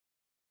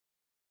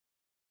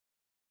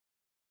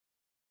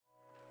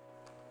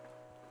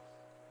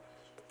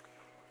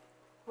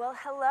Well,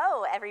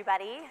 hello,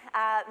 everybody.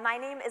 My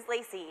name is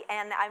Lacey,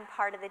 and I'm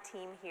part of the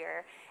team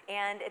here.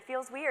 And it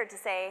feels weird to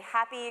say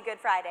Happy Good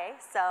Friday,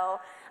 so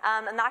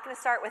I'm not going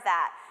to start with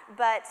that.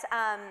 But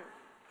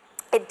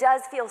it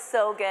does feel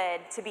so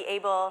good to be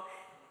able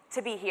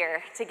to be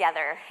here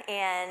together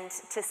and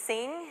to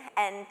sing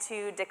and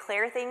to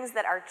declare things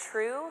that are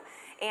true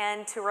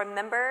and to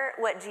remember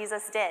what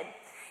Jesus did.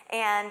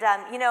 And,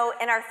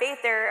 in our faith,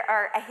 there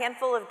are a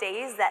handful of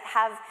days that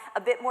have a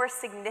bit more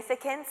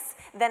significance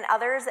than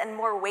others and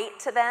more weight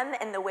to them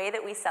in the way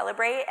that we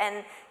celebrate.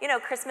 And,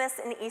 Christmas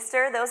and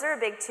Easter, those are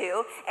big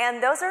too.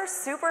 And those are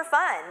super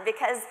fun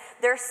because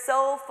they're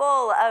so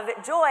full of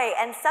joy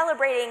and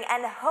celebrating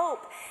and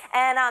hope.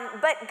 And,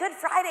 but Good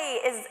Friday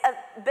is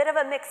a bit of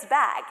a mixed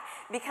bag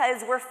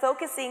because we're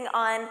focusing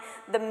on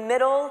the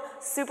middle,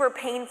 super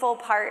painful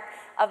part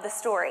of the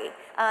story,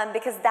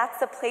 because that's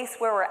the place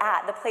where we're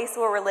at, the place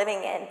where we're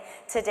living in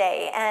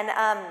today. And,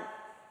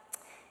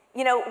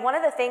 one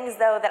of the things,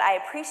 though, that I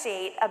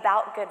appreciate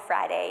about Good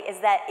Friday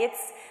is that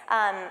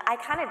I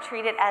kind of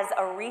treat it as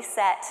a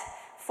reset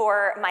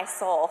for my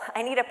soul.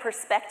 I need a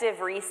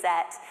perspective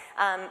reset,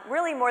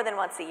 really more than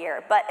once a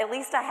year, but at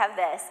least I have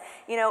this.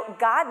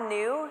 God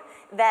knew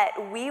that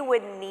we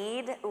would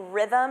need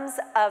rhythms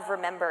of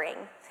remembering.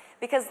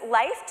 Because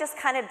life just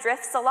kind of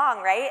drifts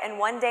along, right? And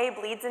one day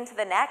bleeds into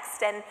the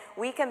next, and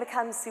we can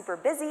become super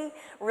busy,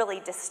 really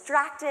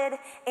distracted,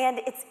 and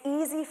it's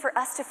easy for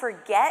us to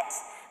forget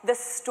the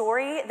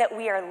story that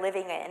we are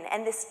living in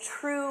and this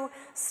true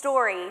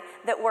story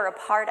that we're a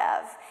part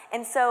of.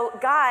 And so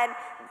God,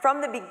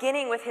 from the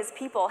beginning with his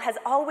people, has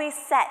always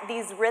set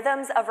these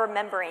rhythms of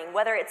remembering,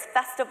 whether it's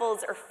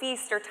festivals or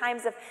feasts or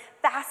times of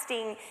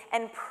fasting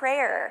and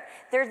prayer.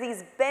 There are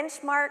these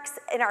benchmarks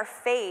in our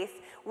faith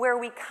where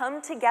we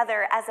come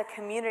together as a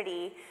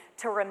community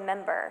to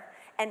remember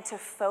and to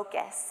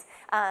focus,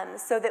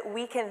 so that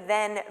we can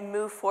then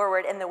move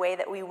forward in the way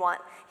that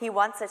he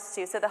wants us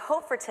to. So the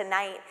hope for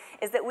tonight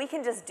is that we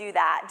can just do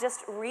that, just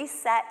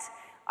reset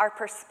our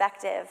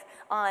perspective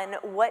on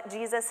what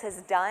Jesus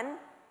has done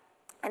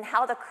and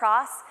how the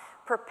cross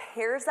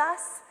prepares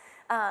us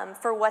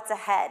for what's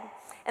ahead.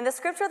 And the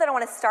scripture that I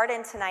want to start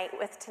in tonight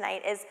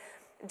is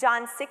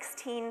John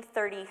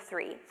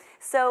 16:33.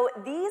 So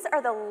these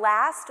are the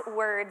last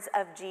words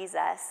of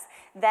Jesus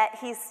that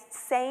he's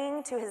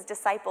saying to his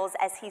disciples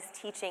as he's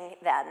teaching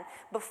them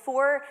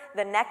before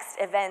the next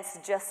events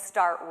just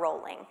start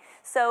rolling.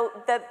 So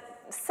the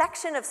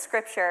section of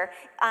scripture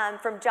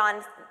from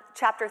John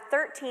chapter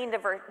 13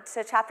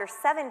 to chapter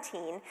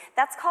 17,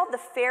 that's called the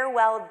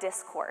farewell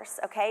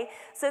discourse, okay?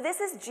 So this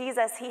is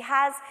Jesus. He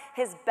has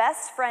his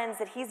best friends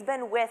that he's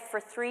been with for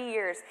 3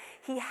 years.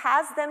 He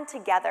has them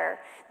together.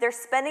 They're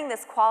spending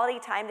this quality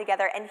time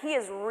together, and he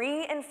is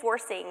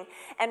reinforcing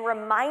and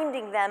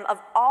reminding them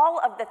of all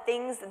of the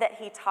things that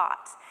he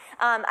taught.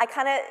 I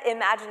kind of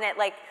imagine it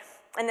like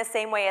in the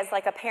same way as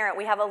like a parent.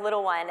 We have a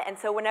little one, and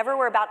so whenever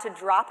we're about to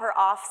drop her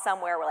off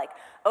somewhere, we're like,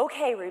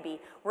 okay,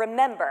 Ruby,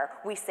 remember,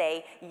 we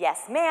say,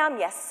 yes, ma'am,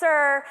 yes,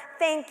 sir,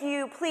 thank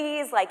you,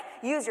 please, like,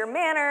 use your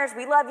manners,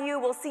 we love you,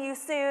 we'll see you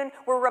soon.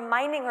 We're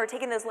reminding her,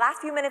 taking those last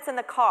few minutes in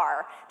the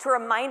car to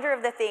remind her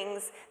of the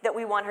things that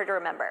we want her to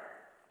remember.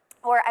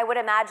 Or I would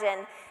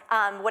imagine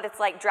what it's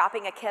like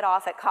dropping a kid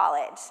off at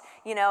college.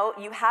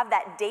 You have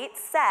that date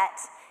set,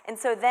 and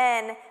so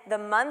then the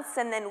months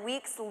and then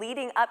weeks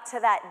leading up to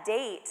that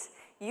date,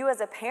 you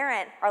as a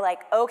parent are like,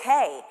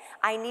 okay,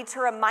 I need to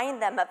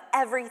remind them of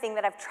everything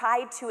that I've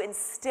tried to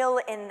instill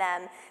in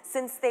them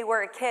since they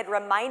were a kid,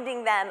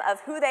 reminding them of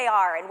who they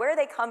are and where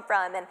they come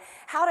from and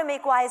how to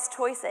make wise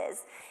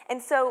choices.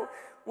 And so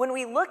when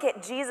we look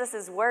at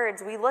Jesus's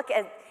words, we look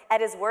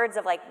at his words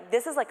of like,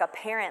 this is like a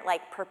parent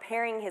like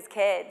preparing his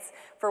kids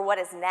for what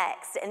is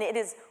next. And it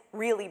is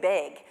really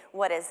big,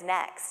 what is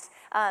next.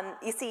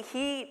 You see,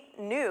 he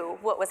knew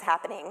what was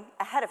happening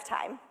ahead of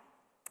time.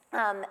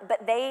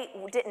 But they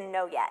didn't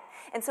know yet.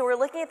 And so we're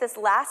looking at this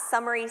last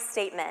summary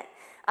statement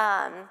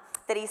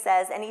that he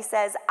says, and he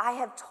says, I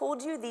have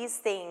told you these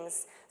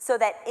things so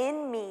that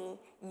in me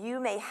you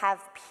may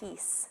have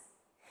peace.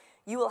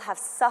 You will have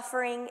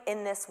suffering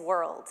in this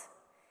world.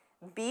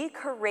 Be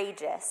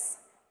courageous.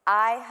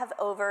 I have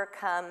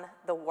overcome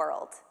the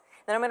world.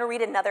 Then I'm going to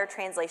read another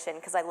translation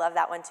because I love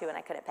that one too and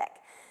I couldn't pick.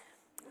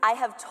 I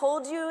have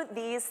told you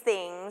these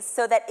things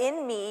so that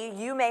in me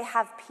you may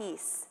have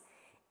peace.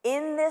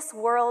 In this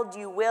world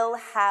you will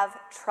have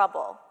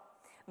trouble,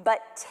 but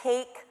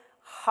take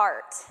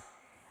heart.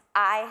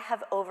 I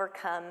have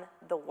overcome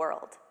the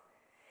world.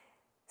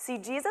 See,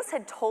 Jesus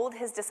had told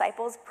his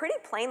disciples pretty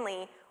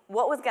plainly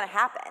what was going to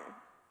happen.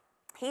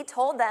 He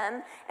told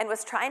them and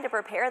was trying to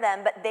prepare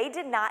them, but they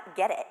did not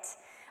get it.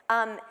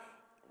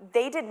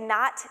 They did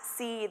not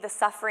see the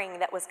suffering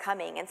that was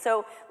coming. And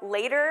so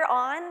later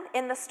on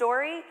in the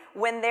story,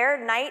 when their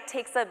night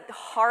takes a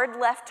hard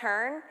left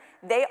turn,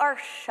 they are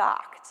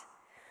shocked.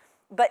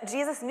 But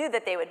Jesus knew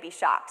that they would be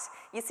shocked.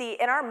 You see,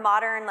 in our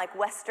modern,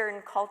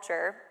 Western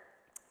culture,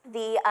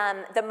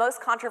 The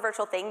most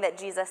controversial thing that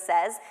Jesus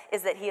says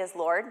is that he is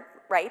Lord,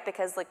 right?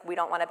 Because we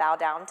don't want to bow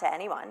down to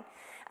anyone.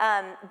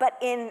 But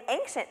in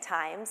ancient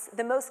times,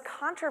 the most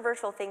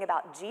controversial thing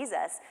about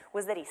Jesus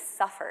was that he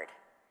suffered.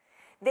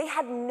 They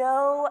had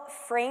no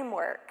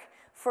framework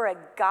for a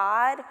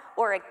God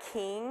or a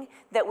king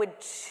that would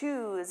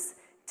choose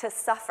to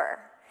suffer.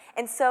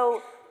 And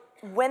so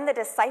when the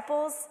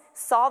disciples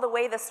saw the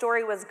way the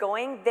story was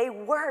going, they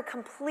were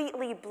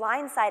completely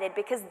blindsided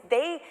because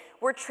they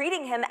were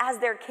treating him as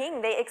their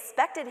king. They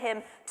expected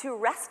him to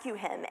rescue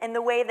him in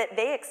the way that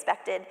they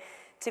expected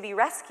to be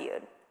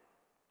rescued.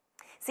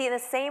 See, in the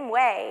same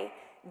way,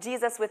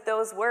 Jesus with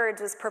those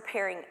words was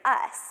preparing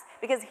us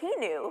because he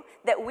knew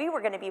that we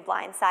were going to be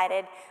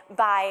blindsided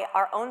by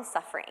our own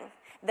suffering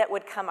that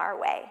would come our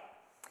way.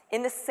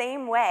 In the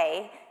same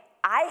way,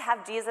 I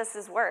have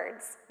Jesus'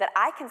 words that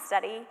I can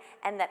study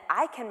and that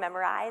I can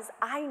memorize.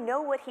 I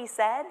know what he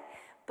said,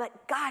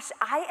 but gosh,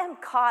 I am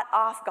caught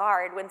off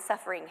guard when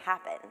suffering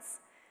happens,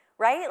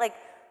 right?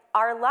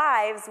 Our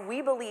lives,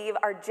 we believe,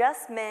 are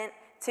just meant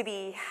to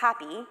be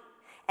happy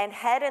and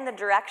head in the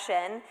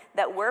direction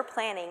that we're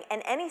planning,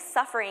 and any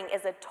suffering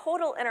is a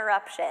total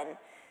interruption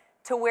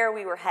to where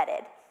we were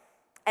headed.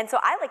 And so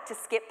I like to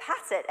skip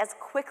past it as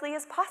quickly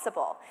as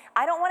possible.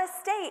 I don't want to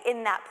stay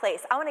in that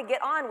place. I want to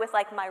get on with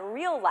my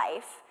real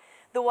life,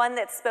 the one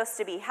that's supposed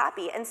to be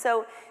happy. And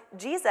so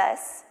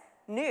Jesus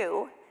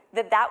knew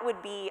that that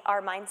would be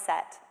our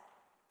mindset.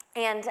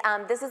 And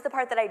this is the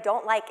part that I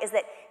don't like, is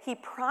that he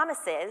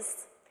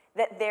promises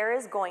that there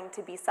is going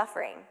to be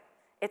suffering.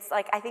 It's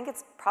I think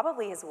it's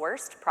probably his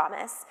worst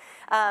promise.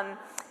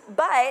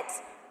 But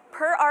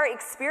per our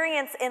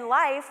experience in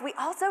life, we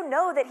also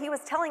know that he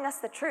was telling us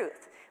the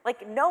truth.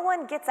 No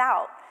one gets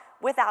out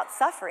without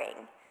suffering.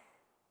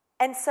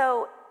 And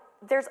so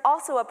there's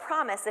also a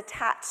promise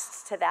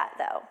attached to that,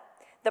 though.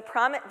 The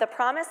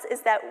promise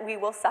is that we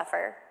will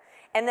suffer.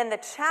 And then the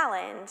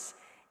challenge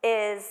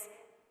is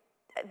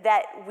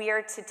that we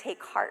are to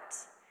take heart,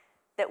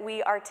 that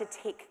we are to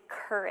take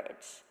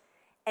courage.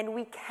 And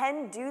we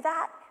can do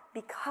that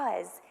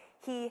because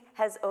he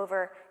has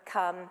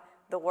overcome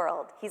the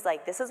world. He's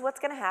this is what's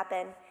going to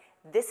happen.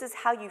 This is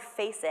how you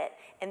face it.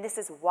 And this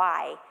is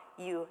why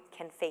you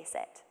can face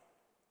it.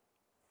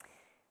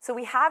 So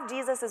we have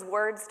Jesus'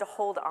 words to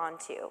hold on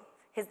to.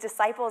 His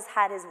disciples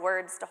had his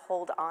words to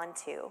hold on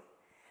to.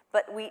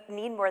 But we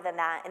need more than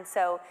that. And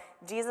so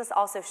Jesus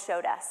also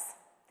showed us.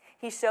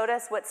 He showed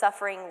us what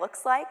suffering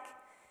looks like.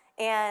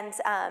 And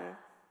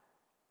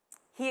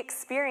he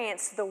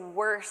experienced the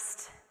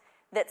worst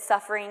that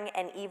suffering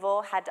and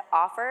evil had to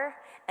offer.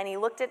 And he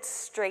looked it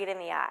straight in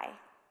the eye.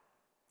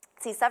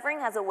 See, suffering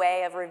has a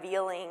way of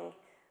revealing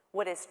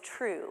what is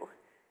true.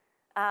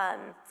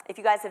 If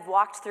you guys have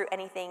walked through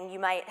anything, you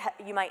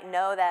might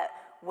know that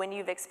when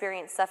you've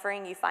experienced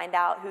suffering, you find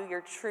out who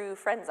your true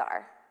friends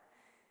are.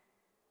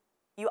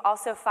 You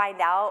also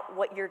find out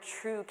what your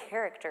true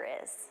character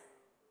is.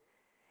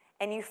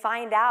 And you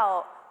find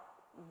out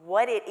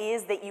what it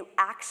is that you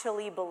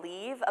actually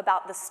believe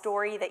about the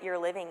story that you're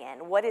living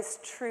in. What is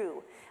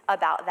true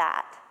about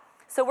that?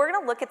 So we're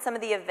going to look at some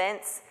of the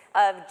events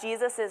of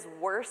Jesus'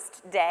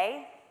 worst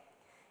day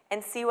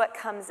and see what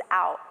comes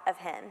out of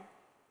him.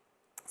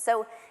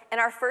 So in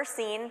our first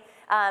scene,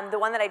 the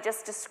one that I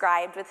just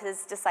described with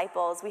his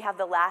disciples, we have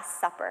the Last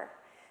Supper.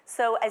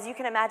 So as you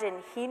can imagine,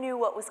 he knew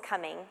what was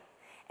coming.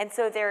 And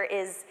so there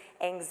is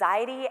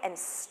anxiety and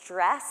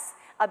stress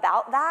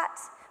about that,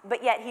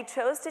 but yet he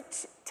chose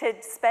to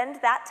spend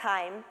that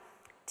time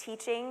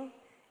teaching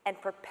and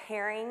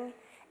preparing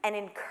and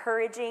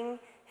encouraging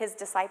his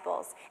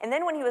disciples. And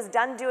then when he was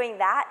done doing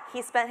that,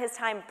 he spent his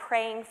time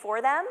praying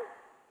for them,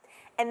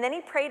 and then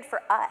he prayed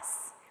for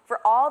us, for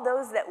all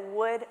those that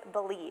would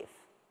believe.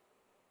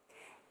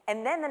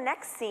 And then the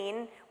next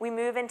scene, we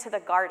move into the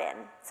garden.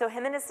 So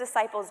him and his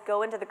disciples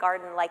go into the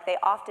garden like they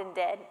often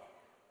did.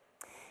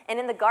 And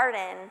in the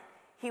garden,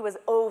 he was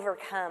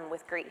overcome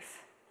with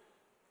grief.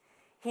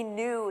 He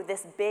knew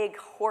this big,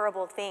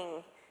 horrible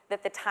thing,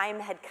 that the time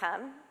had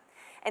come.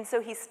 And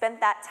so he spent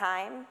that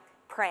time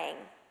praying.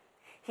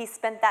 He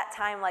spent that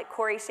time, like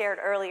Corey shared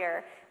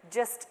earlier,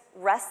 just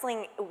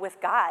wrestling with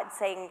God,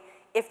 saying,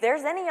 if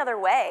there's any other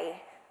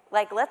way,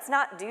 let's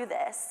not do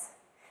this.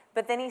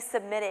 But then he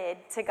submitted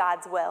to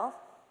God's will,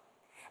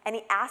 and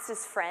he asked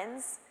his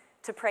friends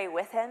to pray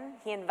with him.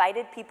 He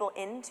invited people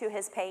into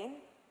his pain.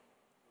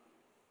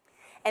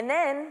 And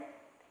then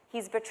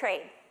he's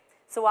betrayed.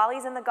 So while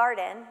he's in the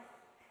garden,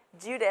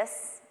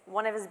 Judas,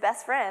 one of his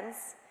best friends,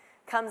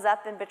 comes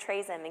up and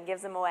betrays him and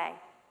gives him away.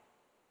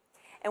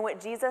 And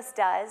what Jesus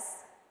does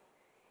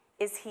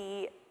is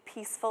he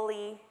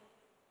peacefully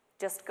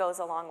just goes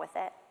along with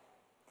it.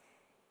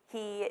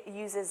 He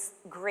uses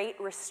great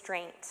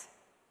restraint.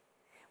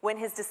 When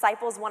his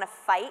disciples want to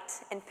fight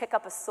and pick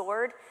up a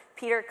sword,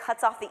 Peter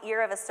cuts off the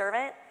ear of a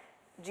servant.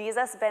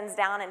 Jesus bends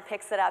down and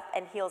picks it up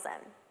and heals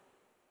him.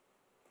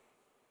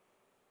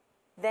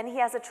 Then he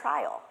has a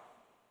trial.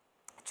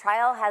 A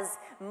trial has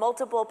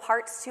multiple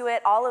parts to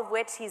it, all of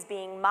which he's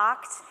being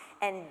mocked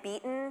and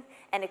beaten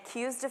and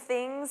accused of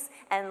things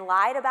and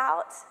lied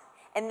about.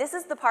 And this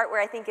is the part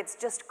where I think it's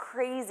just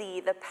crazy,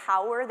 the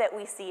power that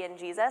we see in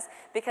Jesus,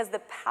 because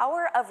the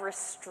power of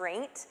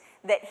restraint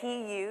that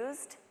he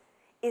used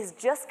is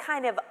just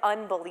kind of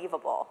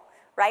unbelievable,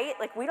 right?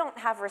 Like, we don't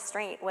have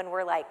restraint when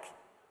we're like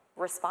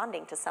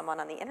responding to someone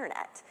on the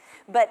internet.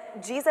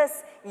 But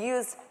Jesus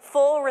used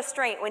full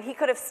restraint when he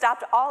could have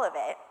stopped all of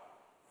it.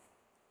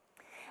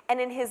 And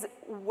in his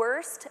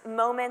worst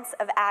moments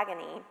of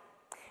agony,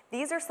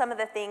 these are some of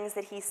the things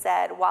that he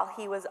said while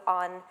he was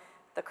on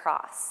the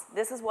cross.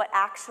 This is what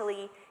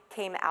actually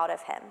came out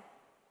of him.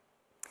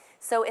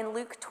 So in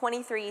Luke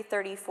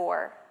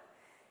 23:34,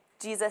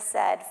 Jesus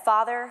said,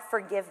 "Father,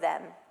 forgive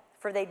them,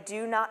 for they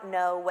do not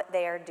know what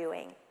they are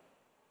doing."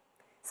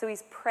 So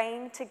he's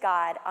praying to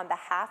God on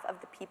behalf of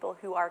the people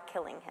who are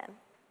killing him.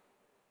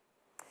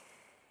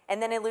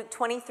 And then in Luke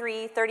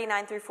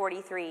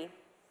 23:39-43,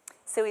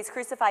 so he's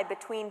crucified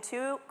between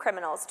two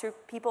criminals, two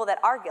people that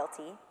are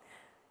guilty.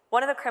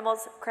 One of the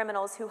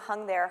criminals who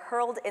hung there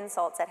hurled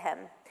insults at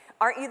him.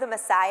 "Aren't you the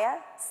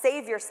Messiah?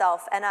 Save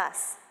yourself and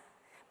us."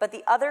 But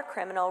the other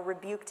criminal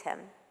rebuked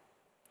him.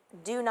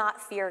 "Do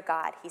not fear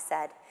God," he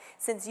said,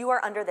 "since you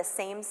are under the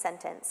same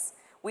sentence.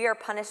 We are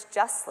punished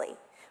justly,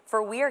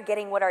 for we are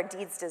getting what our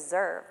deeds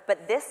deserve.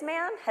 But this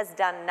man has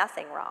done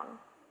nothing wrong."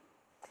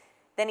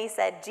 Then he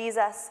said,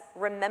 "Jesus,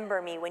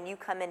 remember me when you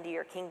come into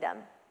your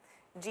kingdom."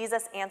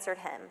 Jesus answered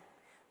him,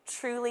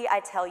 "Truly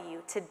I tell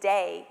you,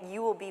 today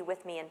you will be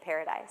with me in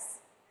paradise."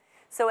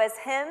 So as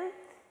him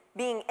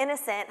being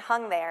innocent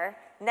hung there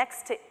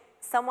next to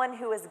someone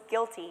who was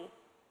guilty,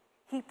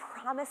 he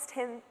promised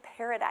him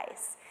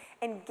paradise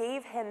and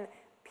gave him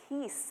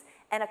peace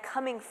and a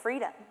coming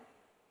freedom.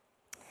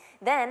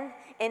 Then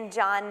in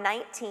John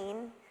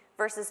 19,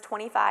 verses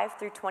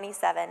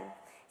 25-27, it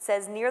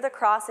says, "Near the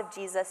cross of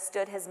Jesus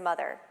stood his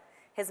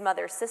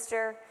mother's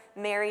sister,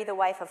 Mary, the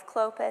wife of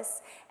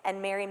Clopas, and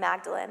Mary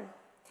Magdalene.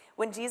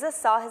 When Jesus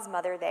saw his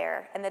mother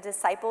there and the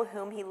disciple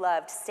whom he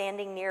loved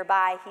standing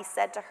nearby, he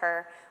said to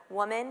her,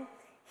 'Woman,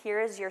 here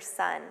is your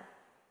son.'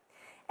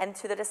 And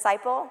to the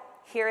disciple,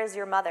 'Here is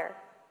your mother.'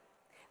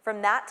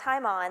 From that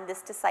time on,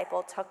 this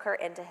disciple took her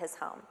into his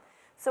home."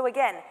 So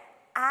again,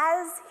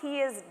 as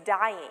he is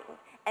dying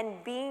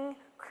and being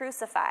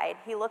crucified,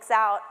 he looks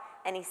out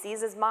and he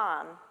sees his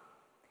mom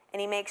and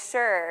he makes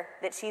sure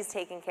that she's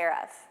taken care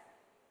of.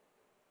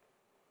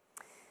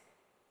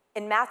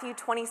 In Matthew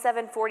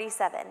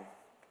 27:47,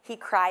 he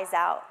cries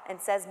out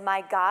and says, my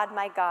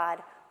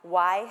God,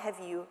 why have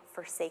you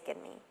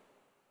forsaken me?"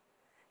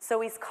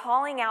 So he's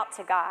calling out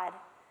to God.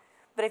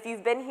 But if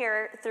you've been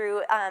here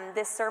through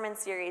this sermon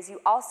series,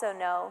 you also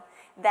know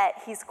that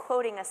he's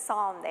quoting a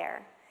psalm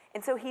there.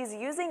 And so he's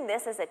using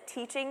this as a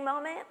teaching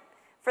moment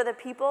for the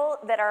people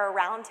that are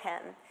around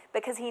him,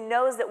 because he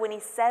knows that when he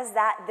says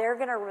that, they're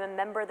going to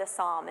remember the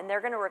psalm and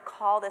they're going to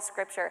recall the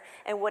scripture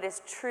and what is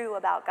true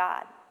about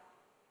God.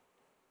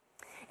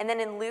 And then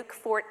in Luke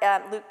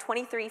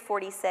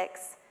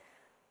 23:46,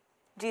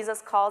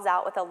 Jesus calls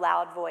out with a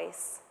loud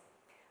voice,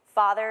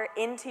 "Father,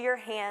 into your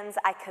hands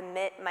I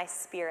commit my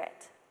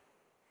spirit."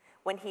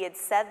 When he had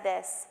said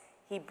this,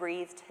 he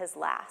breathed his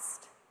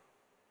last.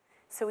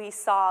 So he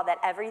saw that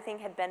everything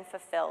had been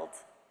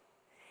fulfilled.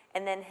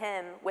 And then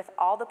him, with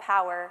all the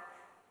power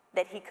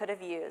that he could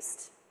have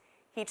used,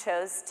 he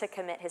chose to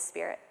commit his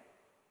spirit.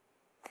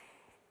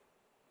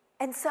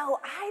 And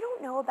so I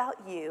don't know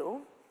about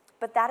you,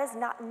 but that is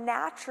not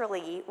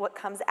naturally what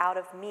comes out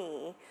of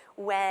me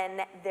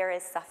when there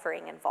is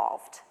suffering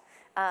involved.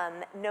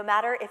 No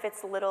matter if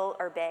it's little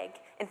or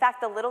big. In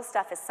fact, the little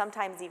stuff is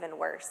sometimes even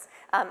worse.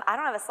 I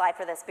don't have a slide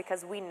for this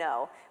because we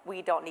know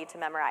we don't need to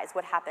memorize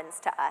what happens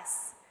to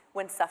us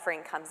when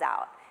suffering comes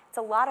out. It's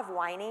a lot of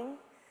whining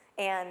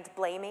and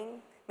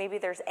blaming. Maybe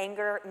there's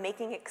anger,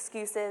 making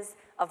excuses,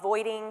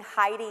 avoiding,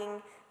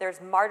 hiding.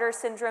 There's martyr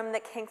syndrome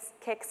that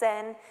kicks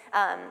in,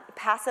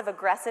 passive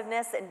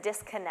aggressiveness and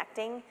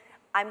disconnecting.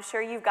 I'm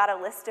sure you've got a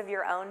list of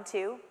your own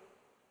too.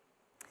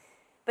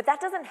 But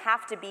that doesn't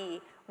have to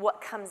be what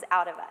comes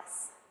out of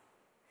us.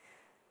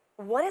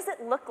 What does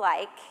it look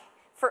like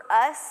for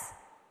us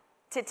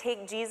to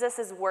take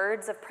Jesus'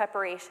 words of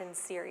preparation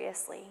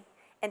seriously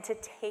and to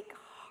take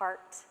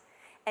heart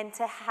and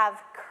to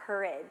have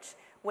courage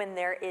when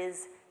there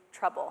is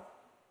trouble?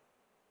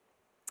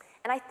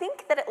 And I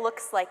think that it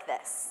looks like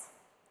this.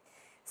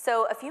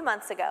 So a few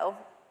months ago,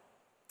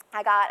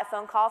 I got a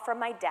phone call from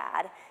my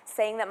dad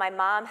saying that my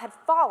mom had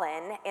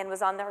fallen and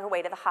was on her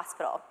way to the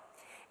hospital.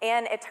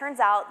 And it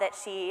turns out that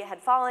she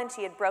had fallen,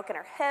 she had broken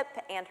her hip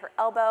and her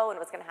elbow and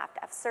was gonna have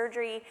to have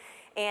surgery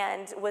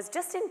and was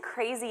just in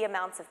crazy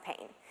amounts of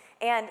pain.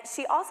 And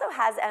she also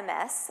has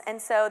MS,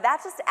 and so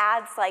that just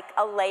adds like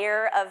a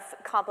layer of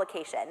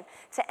complication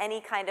to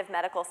any kind of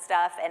medical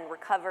stuff and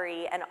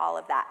recovery and all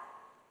of that.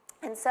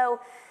 And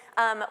so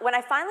when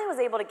I finally was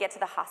able to get to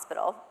the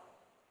hospital,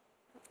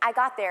 I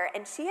got there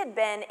and she had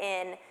been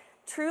in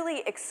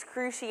truly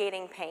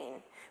excruciating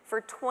pain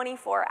for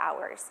 24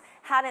 hours,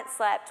 hadn't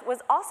slept, was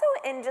also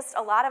in just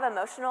a lot of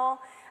emotional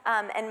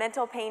and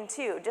mental pain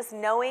too, just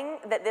knowing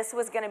that this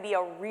was gonna be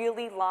a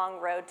really long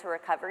road to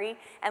recovery,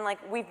 and like,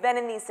 we've been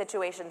in these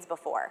situations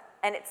before,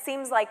 and it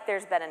seems like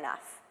there's been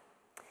enough.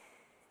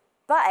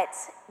 But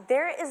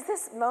there is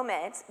this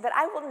moment that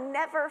I will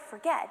never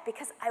forget,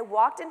 because I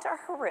walked into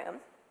her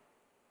room,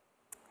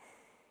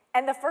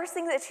 and the first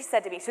thing that she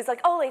said to me, she was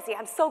like, "Oh, Lacey,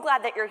 I'm so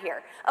glad that you're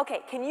here. Okay,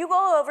 can you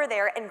go over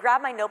there and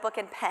grab my notebook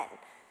and pen?"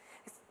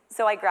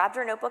 So I grabbed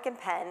her notebook and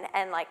pen,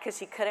 and like, because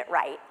she couldn't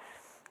write.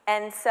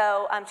 And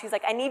so she's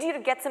like, "I need you to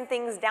get some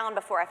things down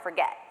before I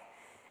forget."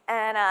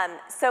 And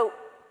so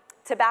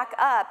to back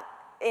up,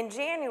 in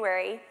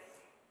January,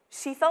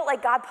 she felt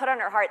like God put on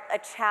her heart a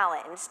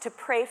challenge to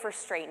pray for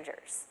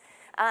strangers.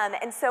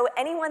 And so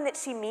anyone that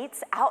she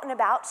meets out and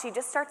about, she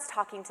just starts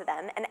talking to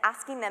them and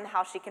asking them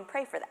how she can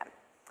pray for them.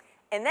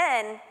 And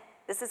then,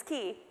 this is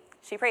key,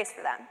 she prays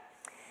for them.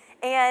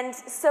 And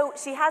so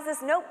she has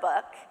this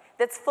notebook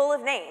that's full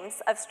of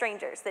names of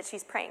strangers that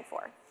she's praying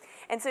for.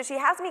 And so she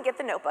has me get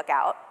the notebook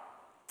out.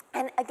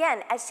 And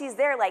again, as she's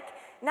there, like,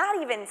 not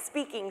even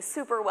speaking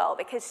super well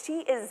because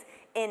she is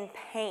in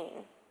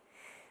pain,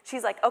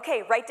 she's like,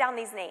 "Okay, write down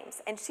these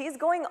names." And she's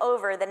going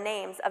over the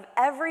names of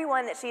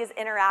everyone that she has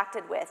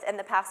interacted with in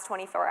the past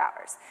 24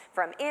 hours,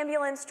 from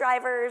ambulance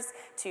drivers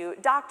to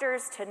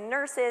doctors to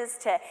nurses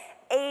to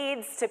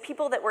aides to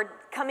people that were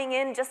coming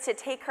in just to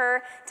take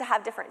her to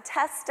have different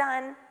tests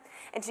done.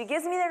 And she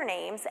gives me their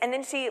names, and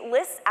then she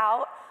lists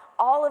out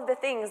all of the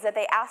things that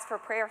they asked for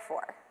prayer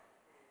for.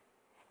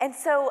 And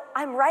so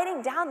I'm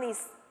writing down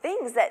these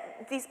things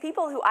that these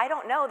people who I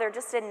don't know, they're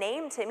just a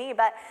name to me,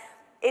 but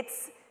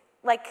it's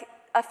like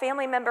a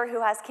family member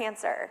who has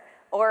cancer,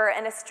 or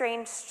an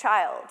estranged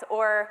child,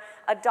 or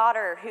a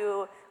daughter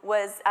who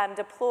was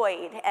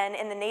deployed and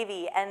in the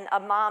Navy, and a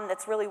mom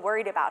that's really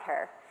worried about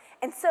her.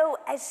 And so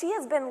as she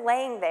has been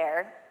laying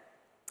there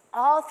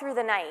all through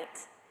the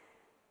night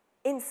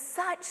in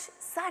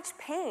such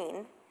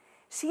pain,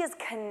 she is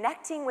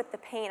connecting with the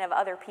pain of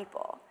other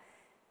people.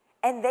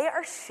 And they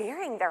are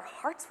sharing their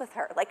hearts with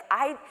her. Like,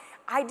 I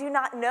do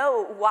not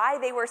know why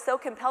they were so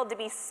compelled to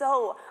be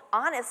so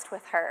honest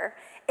with her,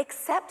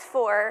 except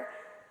for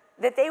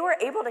that they were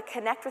able to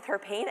connect with her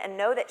pain and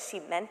know that she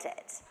meant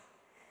it.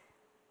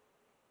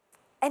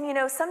 And you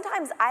know,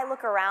 sometimes I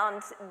look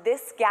around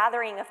this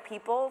gathering of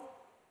people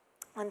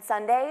on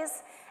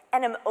Sundays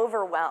and am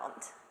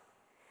overwhelmed,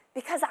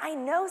 because I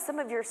know some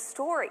of your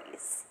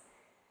stories,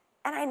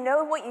 and I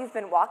know what you've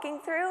been walking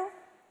through,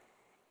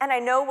 and I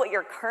know what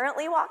you're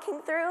currently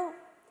walking through,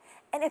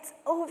 and it's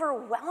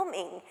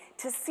overwhelming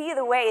to see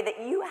the way that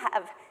you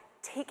have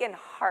taken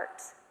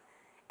heart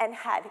and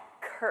had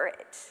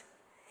courage.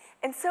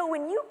 And so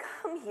when you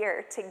come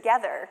here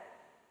together,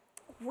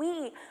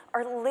 we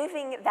are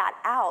living that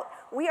out.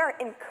 We are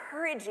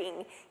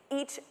encouraging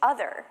each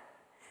other,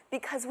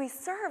 because we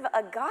serve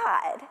a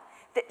God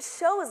that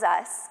shows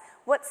us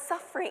what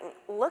suffering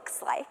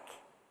looks like,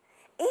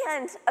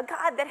 and a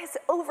God that has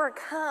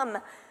overcome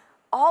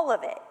all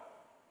of it.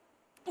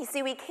 You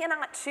see, we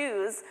cannot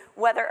choose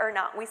whether or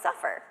not we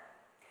suffer.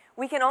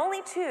 We can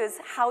only choose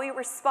how we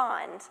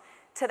respond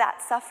to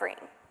that suffering.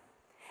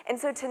 And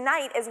so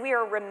tonight, as we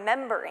are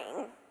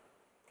remembering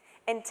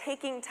and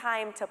taking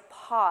time to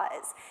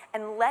pause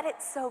and let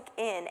it soak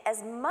in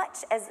as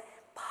much as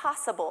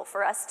possible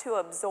for us to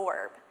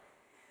absorb,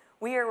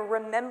 we are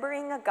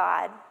remembering a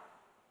God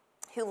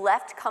who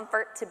left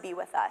comfort to be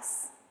with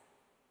us,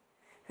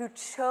 who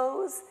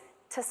chose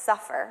to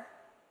suffer,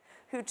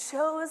 who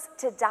chose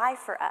to die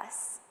for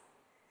us.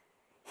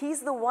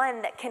 He's the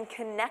one that can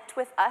connect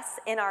with us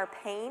in our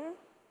pain,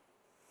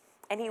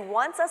 and he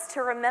wants us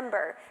to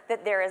remember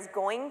that there is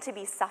going to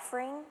be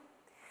suffering,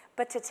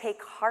 but to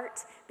take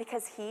heart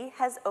because he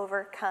has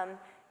overcome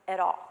it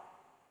all.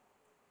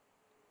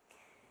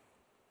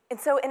 And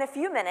so in a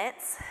few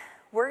minutes,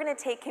 we're going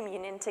to take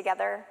communion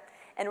together,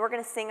 and we're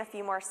going to sing a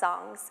few more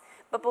songs.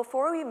 But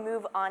before we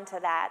move on to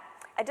that,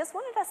 I just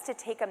wanted us to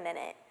take a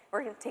minute.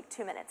 We're going to take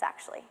 2 minutes,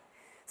 actually.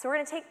 So we're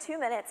going to take 2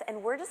 minutes,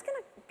 and we're just going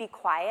to be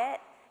quiet,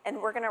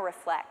 and we're going to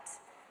reflect.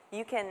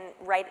 You can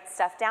write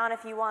stuff down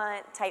if you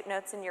want, type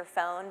notes in your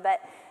phone,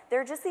 but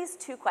there are just these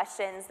 2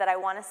 questions that I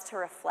want us to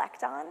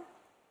reflect on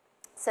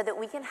so that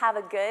we can have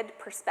a good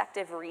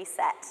perspective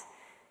reset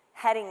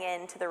heading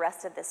into the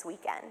rest of this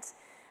weekend.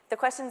 The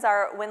questions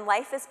are, when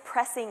life is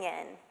pressing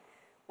in,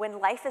 when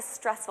life is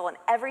stressful and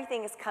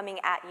everything is coming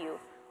at you,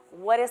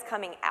 what is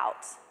coming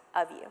out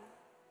of you?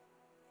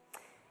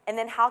 And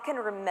then how can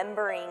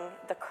remembering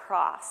the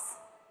cross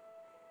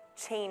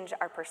change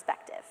our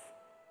perspective?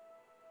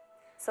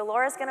 So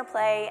Laura's going to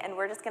play, and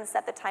we're just going to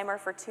set the timer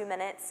for 2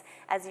 minutes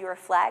as you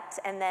reflect,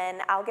 and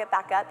then I'll get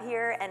back up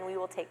here and we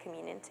will take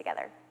communion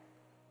together.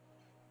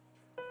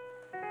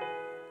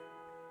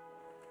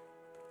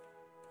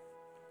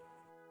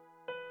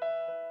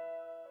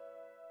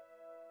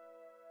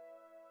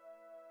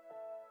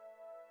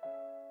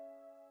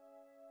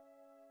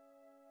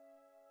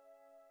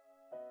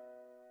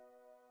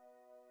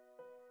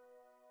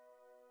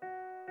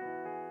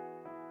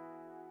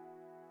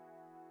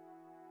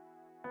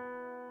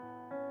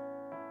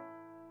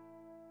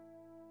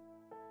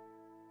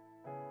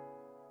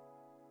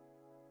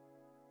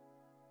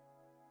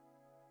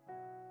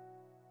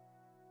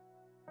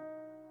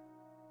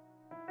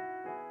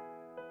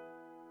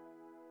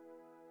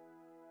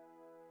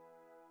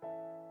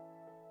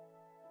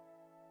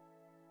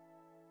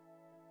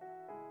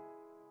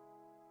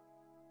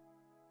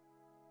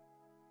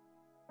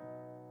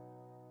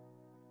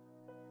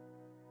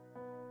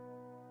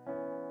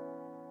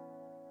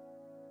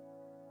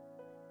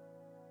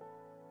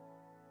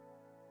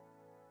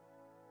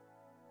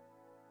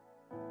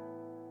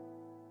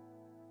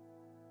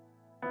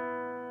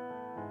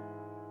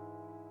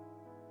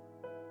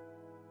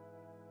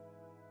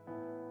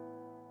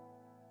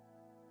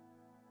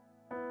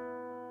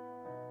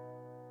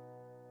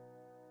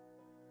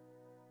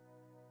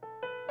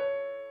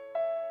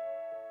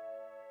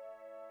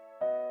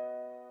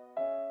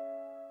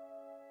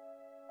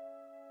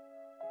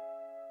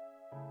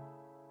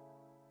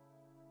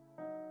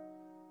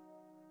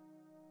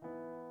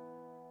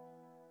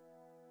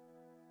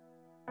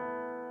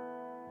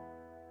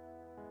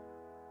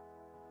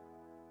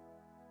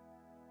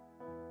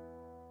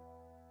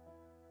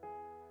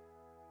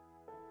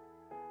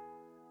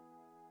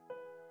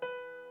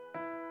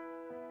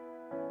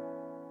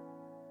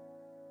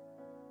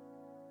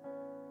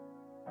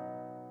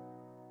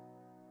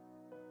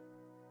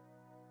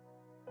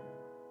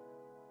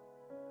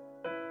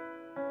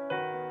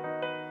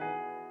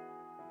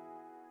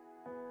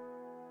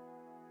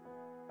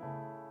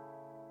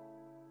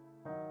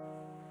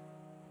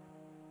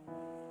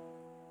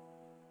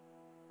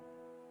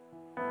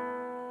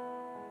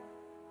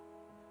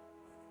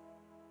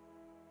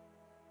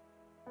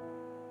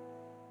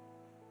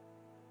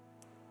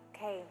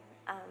 Okay.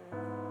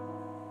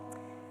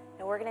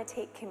 Now we're going to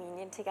take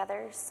communion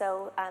together.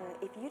 So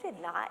if you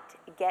did not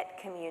get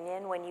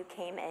communion when you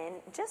came in,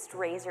 just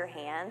raise your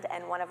hand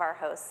and one of our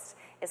hosts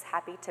is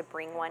happy to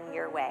bring one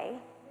your way.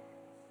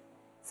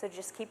 So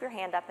just keep your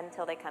hand up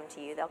until they come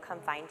to you. They'll come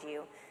find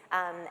you.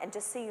 And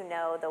just so you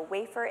know, the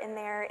wafer in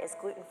there is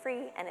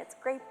gluten-free and it's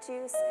grape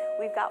juice.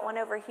 We've got one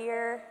over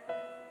here,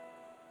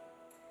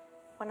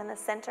 one in the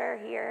center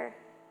here.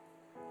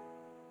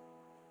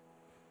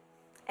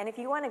 And if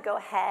you want to go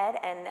ahead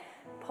and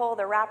pull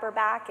the wrapper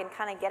back and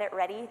kind of get it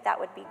ready, that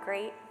would be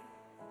great.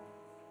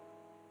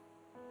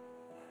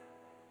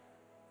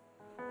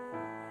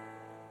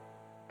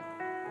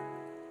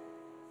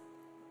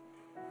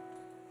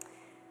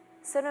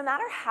 So no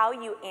matter how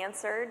you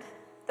answered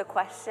the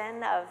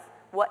question of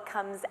what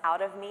comes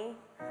out of me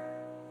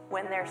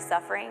when they're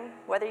suffering,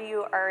 whether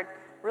you are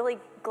really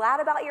glad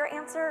about your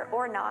answer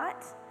or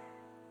not,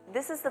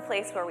 this is the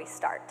place where we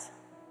start.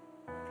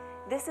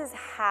 This is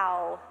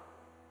how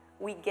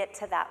we get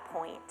to that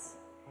point.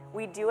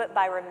 We do it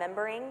by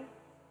remembering.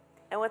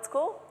 And what's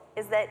cool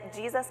is that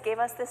Jesus gave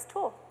us this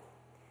tool.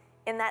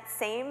 In that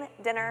same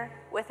dinner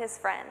with his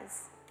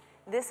friends,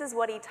 this is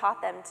what he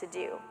taught them to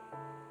do.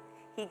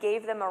 He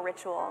gave them a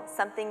ritual,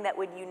 something that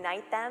would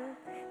unite them,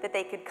 that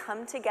they could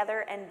come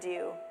together and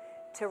do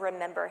to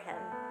remember him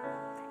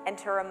and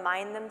to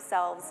remind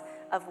themselves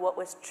of what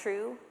was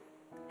true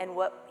and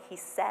what he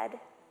said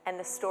and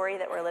the story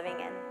that we're living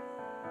in.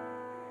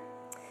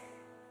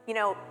 You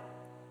know,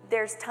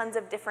 there's tons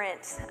of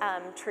different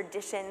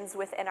traditions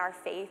within our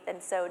faith,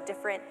 and so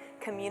different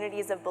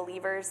communities of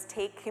believers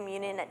take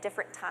communion at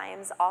different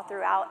times all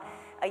throughout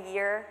a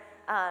year.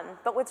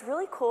 But what's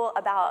really cool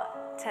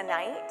about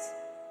tonight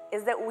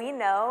is that we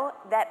know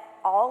that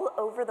all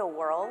over the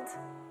world,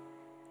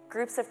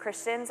 groups of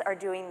Christians are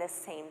doing this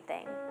same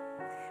thing.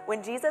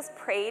 When Jesus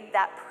prayed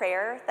that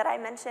prayer that I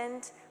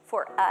mentioned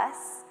for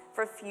us,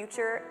 for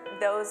future,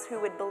 those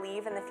who would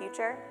believe in the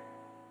future,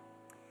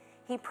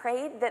 he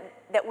prayed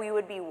that we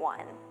would be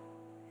one.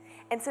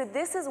 And so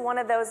this is one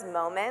of those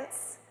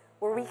moments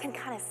where we can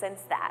kind of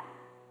sense that.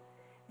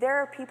 There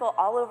are people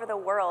all over the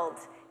world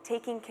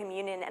taking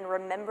communion and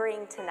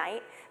remembering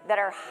tonight that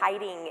are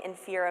hiding in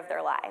fear of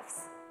their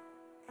lives.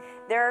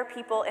 There are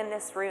people in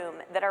this room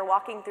that are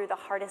walking through the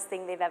hardest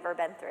thing they've ever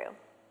been through.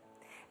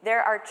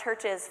 There are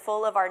churches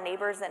full of our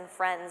neighbors and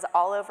friends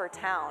all over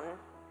town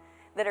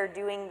that are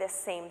doing this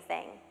same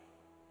thing.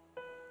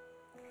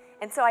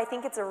 And so I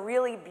think it's a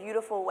really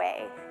beautiful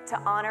way to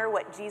honor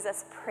what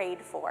Jesus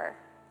prayed for.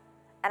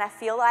 And I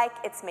feel like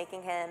it's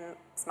making him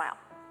smile.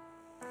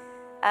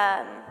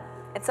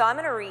 And so I'm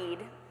going to read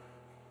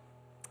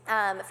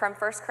from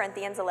 1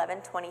 Corinthians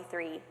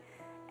 11:23.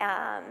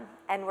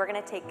 And we're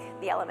going to take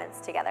the elements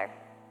together.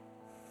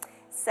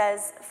 It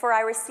says, "For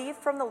I received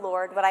from the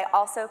Lord what I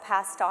also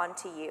passed on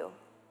to you.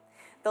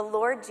 The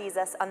Lord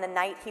Jesus, on the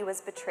night he was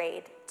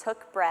betrayed,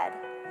 took bread,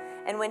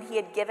 and when he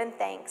had given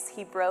thanks,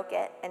 he broke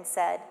it and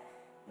said,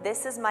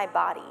 'This is my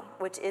body,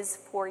 which is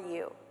for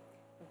you.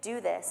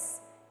 Do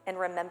this in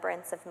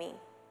remembrance of me.'"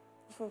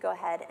 You can go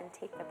ahead and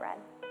take the bread.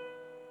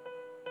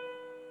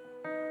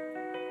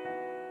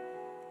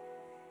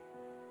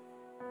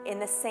 In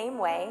the same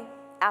way,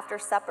 after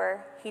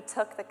supper, he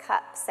took the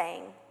cup,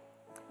 saying,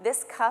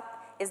 "This cup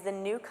is the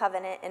new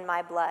covenant in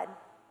my blood.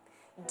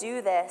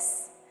 Do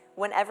this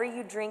whenever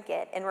you drink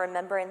it in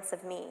remembrance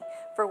of me.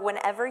 For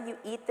whenever you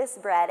eat this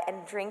bread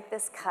and drink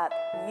this cup,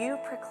 you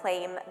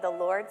proclaim the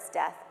Lord's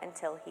death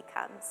until he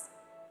comes."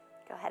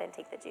 Go ahead and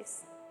take the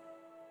juice.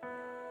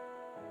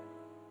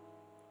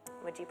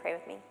 Would you pray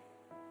with me?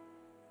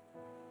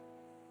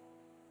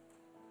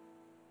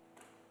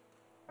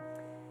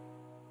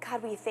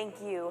 God, we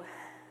thank you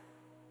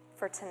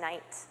for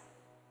tonight.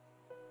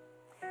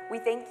 We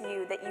thank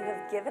you that you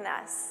have given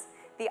us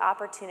the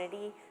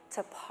opportunity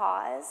to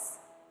pause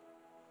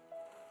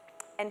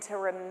and to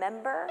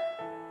remember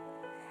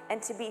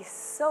and to be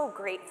so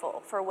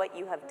grateful for what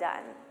you have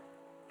done.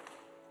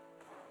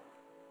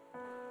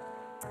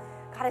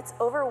 God, it's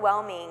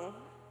overwhelming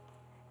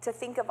to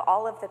think of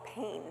all of the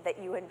pain that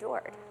you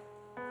endured.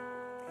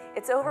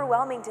 It's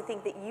overwhelming to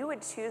think that you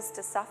would choose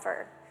to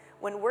suffer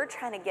when we're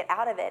trying to get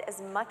out of it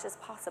as much as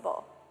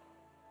possible.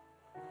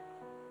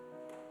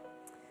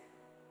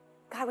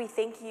 God, we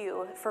thank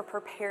you for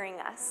preparing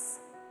us.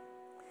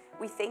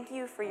 We thank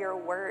you for your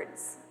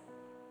words.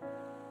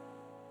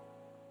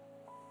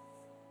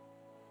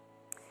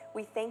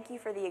 We thank you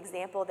for the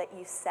example that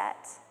you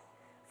set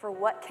for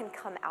what can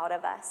come out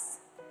of us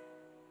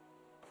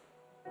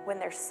when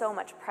there's so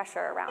much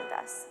pressure around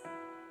us.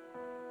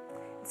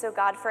 And so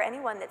God, for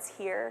anyone that's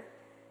here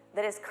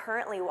that is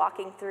currently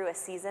walking through a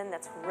season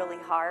that's really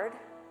hard,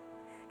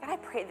 God, I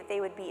pray that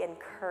they would be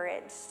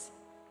encouraged.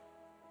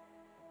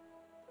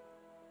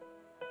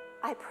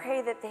 I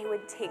pray that they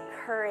would take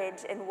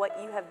courage in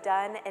what you have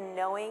done and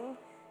knowing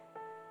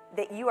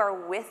that you are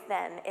with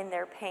them in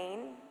their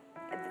pain,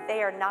 and that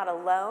they are not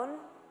alone,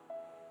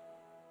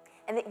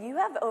 and that you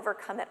have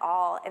overcome it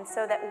all, and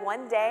so that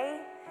one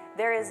day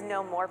there is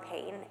no more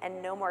pain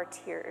and no more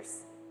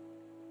tears.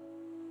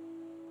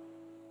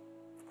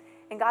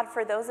 And God,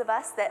 for those of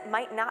us that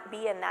might not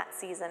be in that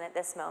season at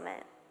this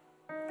moment,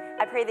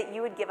 I pray that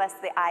you would give us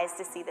the eyes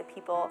to see the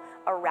people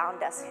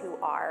around us who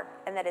are,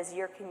 and that as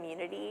your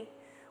community,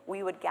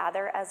 we would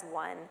gather as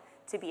one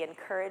to be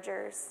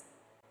encouragers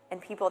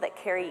and people that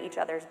carry each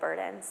other's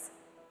burdens.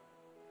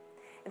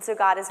 And so,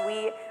 God, as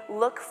we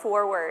look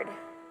forward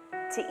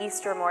to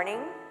Easter morning,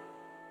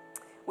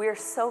 we are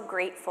so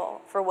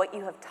grateful for what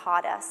you have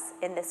taught us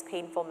in this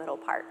painful middle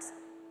part.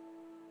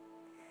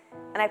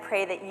 And I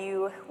pray that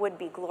you would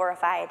be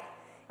glorified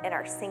in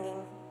our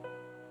singing,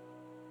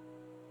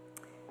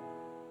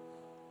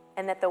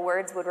 and that the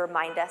words would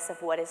remind us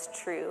of what is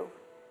true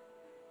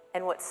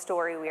and what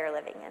story we are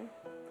living in.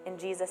 In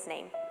Jesus'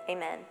 name,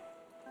 amen.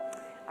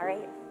 All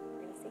right,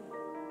 we're going to sing.